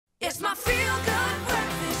It's my feel-good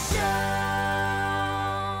breakfast show.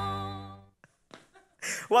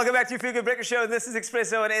 Welcome back to your Feel Good Breakfast Show. This is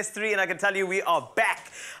Expresso on S3, and I can tell you we are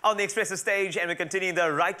back on the Expresso stage, and we're continuing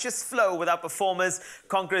the righteous flow with our performers,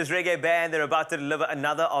 Conquerors Reggae Band. They're about to deliver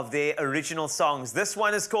another of their original songs. This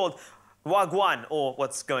one is called Wagwan, or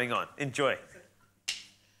What's Going On. Enjoy.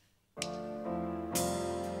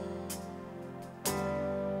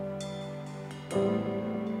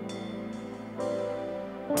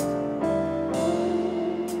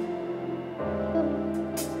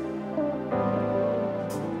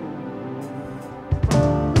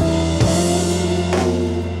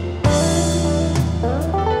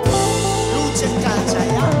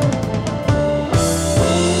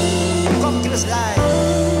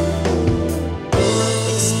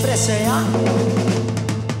 Expresso, yeah?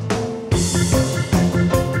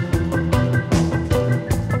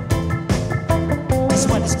 This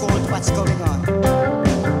one is called What's Going On.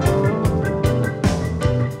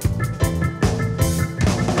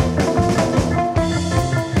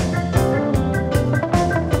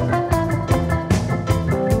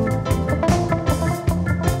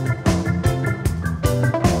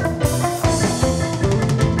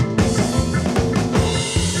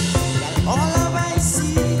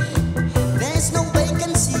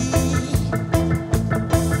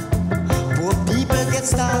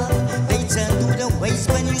 They turn to the waste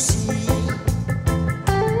when you see.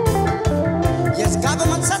 Yes,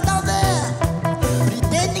 governments are out there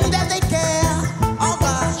pretending that they care. Oh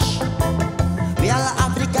gosh, we are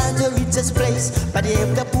Africa, the richest place, but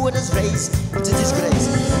if the poorest race, it's a disgrace.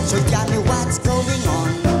 So tell me what's going on?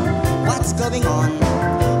 What's going on?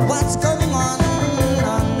 What's going on?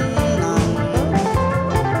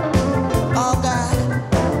 Oh God,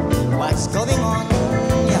 what's going on?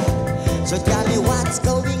 Yeah. So tell me what's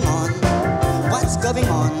going on? What's going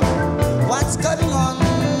on? What's going on?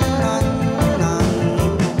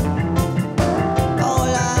 Oh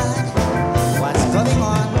Lord, what's going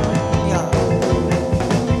on? Yeah.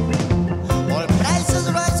 All prices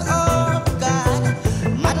rise up, God.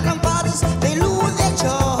 Mothers and fathers, they lose their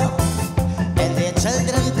job, and their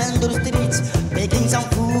children turn to the streets begging some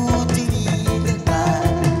food to eat, God.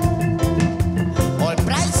 All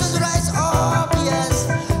prices rise up, yes.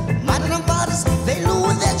 Mothers and fathers, they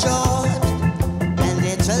lose their job, and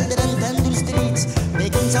their children turn to the streets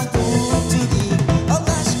begging some food to eat. Oh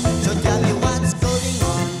gosh, so tell me what's going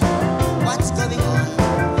on? What's going on?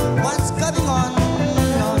 What's going on?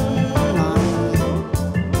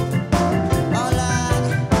 Oh Lord,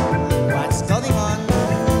 what's going on?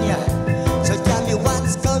 Yeah. So tell me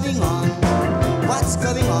what's going on? What's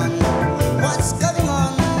going on? What's going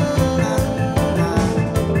on?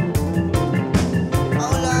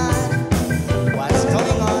 Oh Lord, what's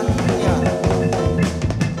going on? Yeah.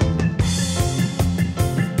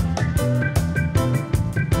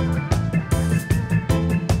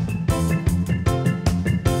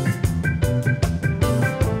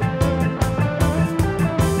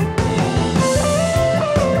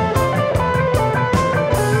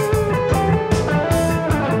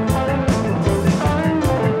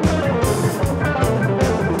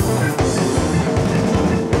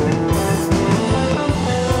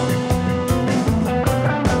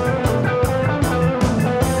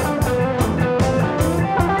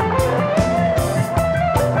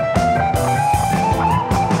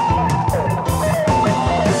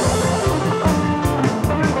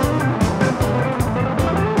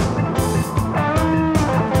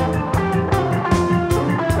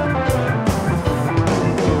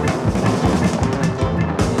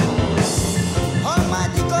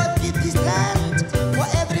 Almighty God give this land for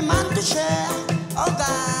every man to share. Oh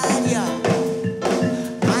God, yeah.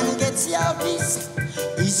 Man gets your peace,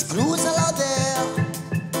 his crews are out there.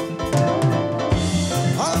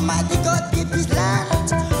 Almighty God give this land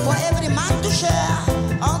for every man to share.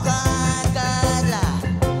 Oh God, God, Lord.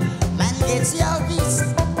 Man gets your peace,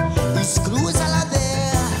 his crews are out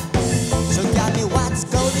there. So tell me what's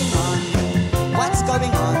going on? What's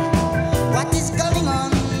going on? What is going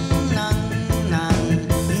on?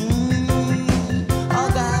 Oh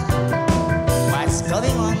God, what's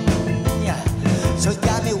going on? Yeah. So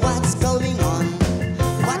tell me what's going on?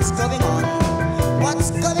 What's going on?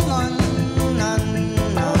 What's going on?